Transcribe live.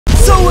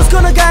What's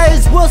going on,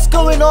 guys? What's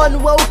going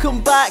on?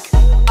 Welcome back.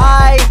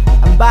 I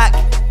am back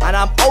and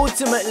I'm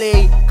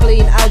ultimately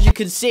clean, as you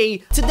can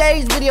see.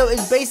 Today's video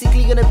is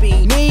basically gonna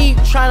be me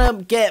trying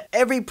to get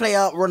every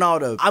player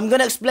Ronaldo. I'm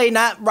gonna explain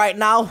that right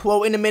now,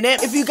 well, in a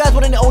minute. If you guys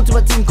want any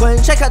ultimate team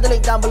coins, check out the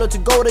link down below to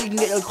go there. You can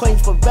get your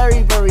coins for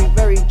very, very,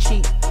 very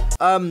cheap.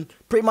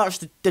 Pretty much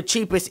the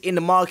cheapest in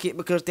the market,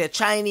 because they're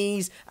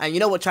Chinese, and you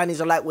know what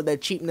Chinese are like with their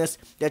cheapness.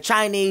 They're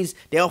Chinese,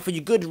 they offer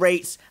you good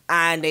rates,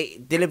 and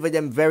they deliver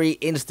them very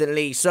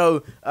instantly.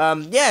 So,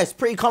 yeah, it's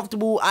pretty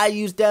comfortable. I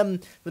use them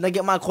when I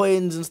get my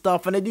coins and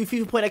stuff, and they do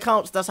FIFA point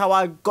accounts. That's how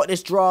I got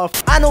this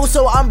draft. And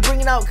also, I'm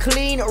bringing out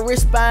clean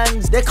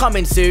wristbands. They're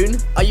coming soon.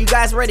 Are you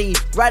guys ready?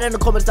 Write in the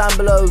comments down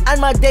below.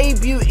 And my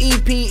debut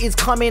EP is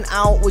coming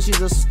out, which is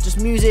just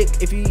music.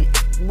 If you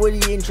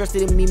really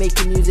interested in me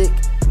making music,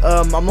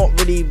 I'm not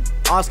really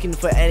asking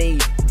for any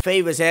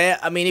favors here.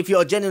 I mean, if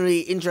you're genuinely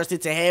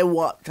interested to hear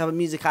what type of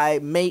music I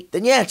make,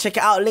 then yeah, check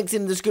it out. Links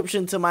in the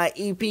description to my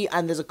EP,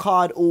 and there's a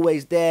card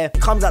always there.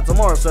 It comes out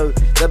tomorrow, so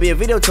there'll be a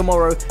video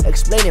tomorrow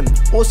explaining.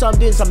 Also, I'm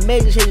doing some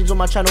major changes on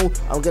my channel.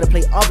 I'm gonna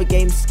play other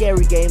games,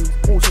 scary games,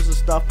 all sorts of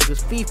stuff,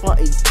 because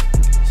FIFA is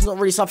not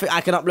really something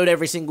I can upload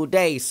every single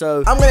day.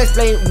 So I'm gonna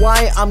explain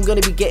why I'm gonna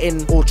be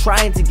getting, or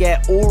trying to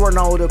get, all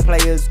Ronaldo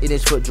players in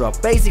this FUT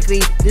draft.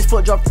 Basically, this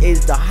FUT draft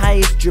is the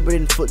highest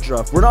dribbling FUT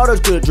draft.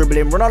 Ronaldo's good at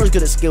dribbling, Ronaldo's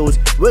good at skills.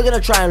 We're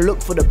gonna try and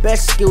look for the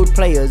best skilled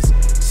players,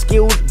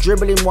 skilled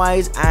dribbling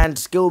wise and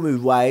skill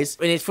move wise,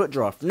 in his FUT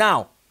draft.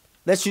 Now,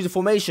 let's choose a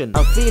formation.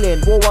 I'm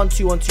feeling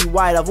 4-1-2-1-2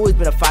 wide. I've always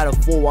been a fan of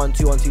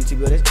 4-1-2-1-2, to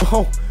be honest.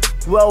 Oh,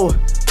 well,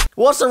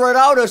 what's a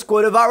Ronaldo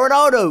squad without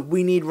Ronaldo?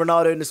 We need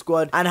Ronaldo in the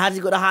squad. And has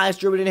he got the highest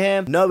dribbling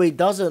here? No, he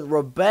doesn't.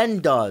 Ruben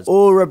does.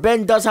 Oh,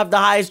 Ruben does have the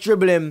highest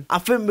dribbling. I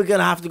think we're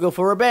gonna have to go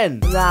for Ruben.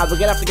 Nah, we're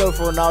gonna have to go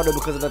for Ronaldo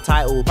because of the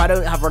title. If I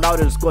don't have Ronaldo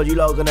in the squad, you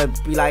lot are gonna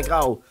be like,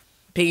 oh,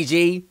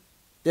 PG,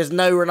 there's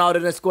no Ronaldo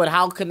in the squad.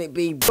 How can it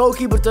be?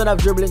 Goalkeepers don't have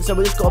dribbling, so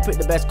we just gotta pick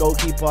the best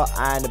goalkeeper.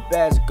 And the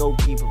best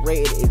goalkeeper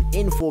rated is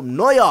Inform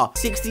Neuer.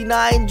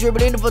 69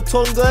 dribbling for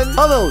Tongan.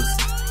 Hummels,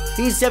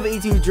 he's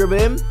 72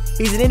 dribbling.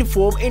 He's an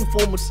Inform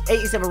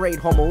 87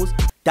 rated Hummels.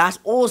 That's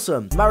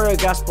awesome. Mario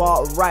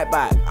Gaspar, right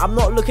back. I'm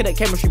not looking at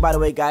chemistry, by the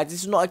way, guys.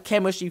 This is not a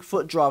chemistry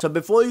FUT draft. So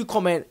before you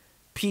comment,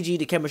 PG,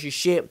 the chemistry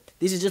shit,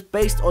 this is just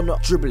based on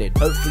dribbling.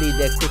 Hopefully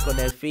they're quick on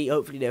their feet.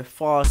 Hopefully they're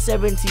fast.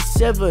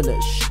 77.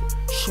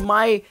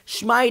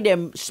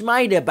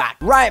 Schmeider back.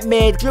 Right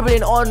mid,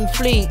 dribbling on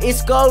fleet.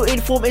 Isco,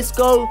 Inform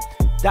Isco.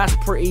 That's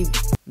pretty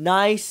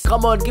nice.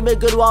 Come on, give me a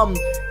good one.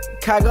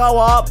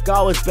 Kagawa.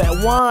 Kagawa's better.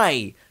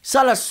 Why?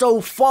 Salah's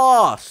so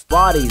fast.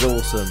 Vardy's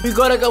awesome. We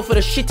gotta go for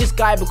the shittest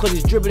guy because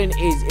his dribbling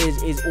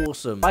is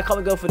awesome. Why can't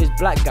we go for this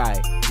black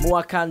guy?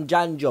 Moakan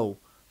Janjo.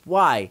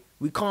 Why?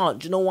 We can't.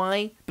 Do you know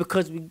why?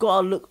 Because we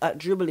gotta look at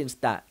dribbling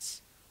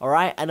stats.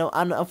 Alright? And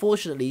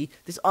unfortunately,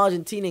 this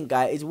Argentinian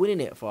guy is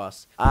winning it for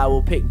us. I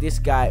will pick this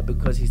guy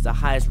because he's the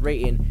highest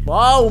rating.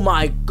 Oh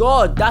my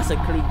god, that's a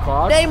clean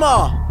card.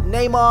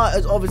 Neymar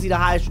is obviously the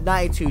highest,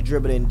 92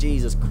 dribbling.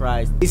 Jesus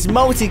Christ. It's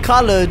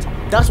multicolored.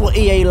 That's what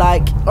EA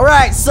like.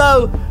 Alright,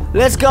 so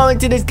let's go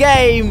into this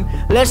game.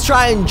 Let's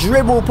try and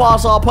dribble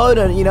past our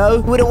opponent, you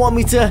know? Wouldn't want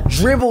me to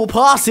dribble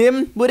past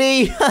him, would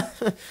he?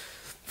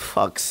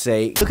 Fuck's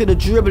sake. Look at the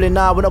dribbling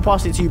now. We're not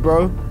passing it to you,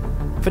 bro.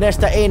 Finesse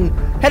that in.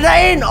 Head that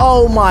in.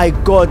 Oh my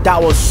god,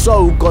 that was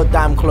so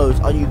goddamn close.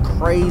 Are you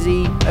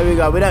crazy? There we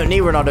go. We don't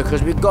need Ronaldo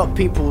because we've got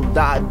people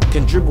that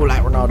can dribble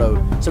like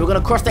Ronaldo. So we're going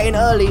to cross that in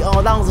early.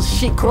 Oh, that was a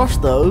shit cross,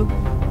 though.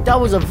 That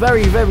was a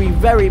very, very,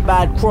 very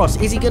bad cross.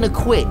 Is he going to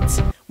quit?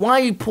 Why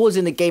are you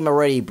pausing the game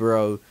already,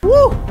 bro?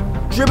 Woo!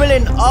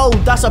 Dribbling. Oh,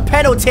 that's a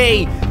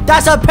penalty.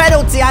 That's a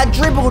penalty. I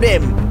dribbled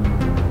him.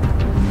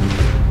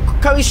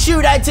 Can we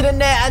shoot that to the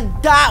net?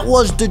 And that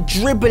was the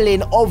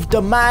dribbling of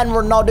the man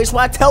Ronaldo. That's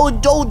why I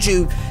told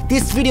you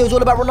this video is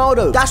all about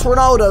Ronaldo. That's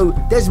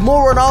Ronaldo. There's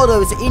more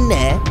Ronaldos in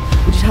there.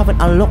 We just haven't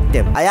unlocked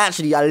them. I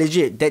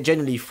legit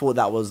genuinely thought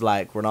that was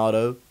like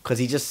Ronaldo, because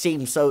he just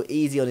seemed so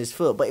easy on his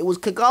foot. But it was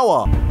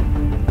Kagawa.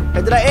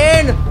 Headed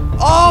that in.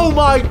 Oh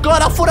my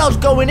god, I thought I was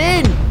going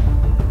in.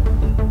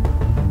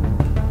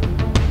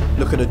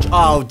 Look at the...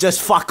 Oh, just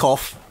fuck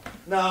off.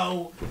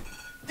 No.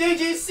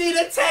 Did you see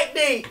the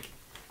technique?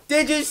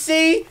 Did you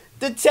see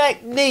the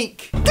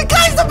technique? The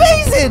guy's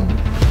amazing!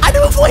 I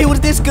never thought he was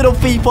this good on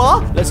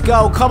FIFA. Let's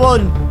go. Come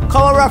on.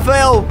 Come on,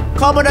 Raphael.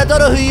 Come on, I don't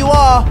know who you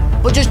are.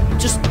 But just...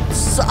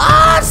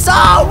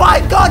 oh my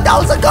god, that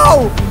was a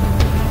goal!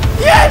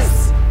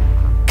 Yes!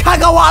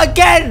 Kagawa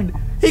again!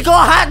 He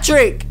got a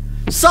hat-trick!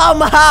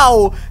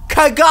 Somehow,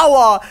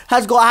 Kagawa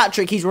has got a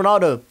hat-trick. He's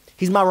Ronaldo.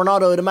 He's my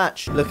Ronaldo of the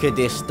match. Look at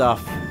this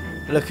stuff.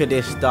 Look at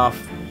this stuff.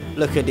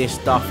 Look at this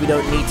stuff. We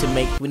don't need to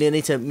make...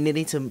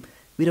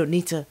 We don't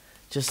need to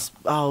just...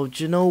 Oh,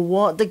 do you know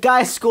what? The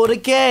guy scored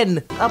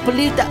again. I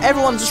believe that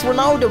everyone's just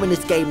Ronaldo in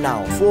this game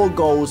now. 4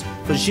 goals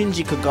for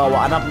Shinji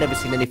Kagawa, and I've never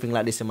seen anything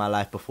like this in my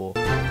life before.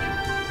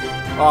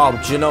 Oh,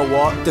 do you know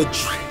what? The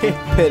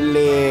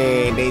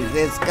dribbling is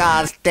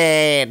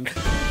disgusting.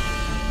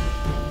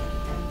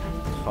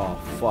 Oh,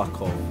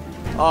 fuck off.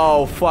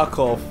 Oh, fuck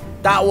off.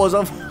 That was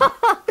a...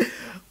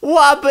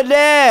 What happened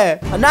there?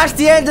 And that's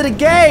the end of the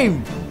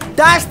game.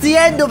 That's the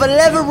end of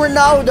 11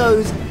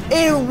 Ronaldo's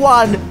in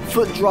one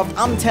foot draft.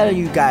 I'm telling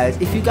you guys,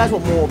 if you guys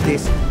want more of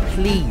this,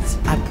 please,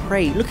 I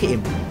pray, look at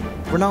him.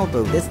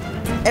 Ronaldo, there's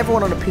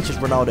everyone on the pitch is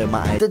Ronaldo in my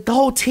eyes. The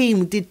whole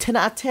team did 10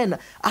 out of 10.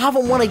 I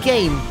haven't won a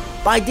game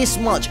by this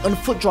much on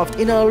foot draft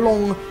in a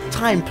long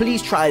time.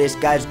 Please try this,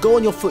 guys. Go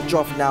on your foot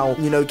draft now.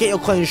 You know, get your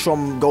coins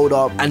from Gold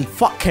Up and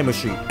fuck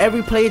chemistry.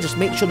 Every player, just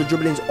make sure the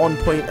dribbling's on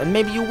point and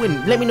maybe you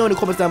win. Let me know in the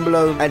comments down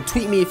below and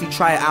tweet me if you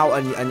try it out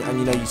and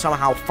you know, you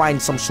somehow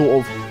find some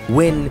sort of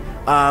win.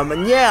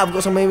 And yeah, I've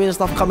got some amazing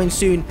stuff coming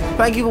soon.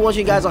 Thank you for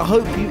watching, guys. I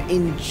hope you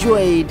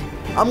enjoyed.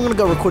 I'm gonna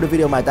go record a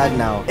video with my dad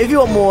now. If you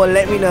want more,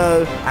 let me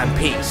know, and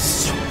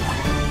peace.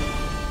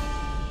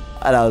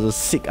 And that was a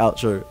sick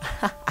outro.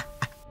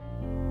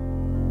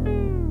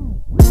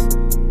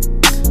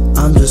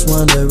 I'm just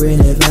wondering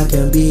if I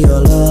can be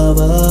your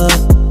lover,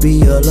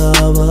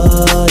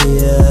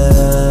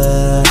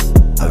 yeah.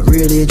 I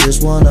really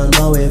just wanna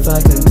know if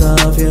I can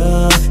cuff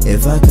ya,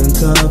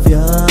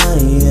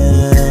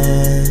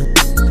 yeah.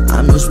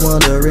 I'm just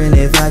wondering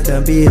if I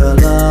can be your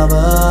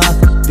lover,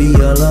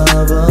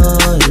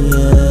 yeah.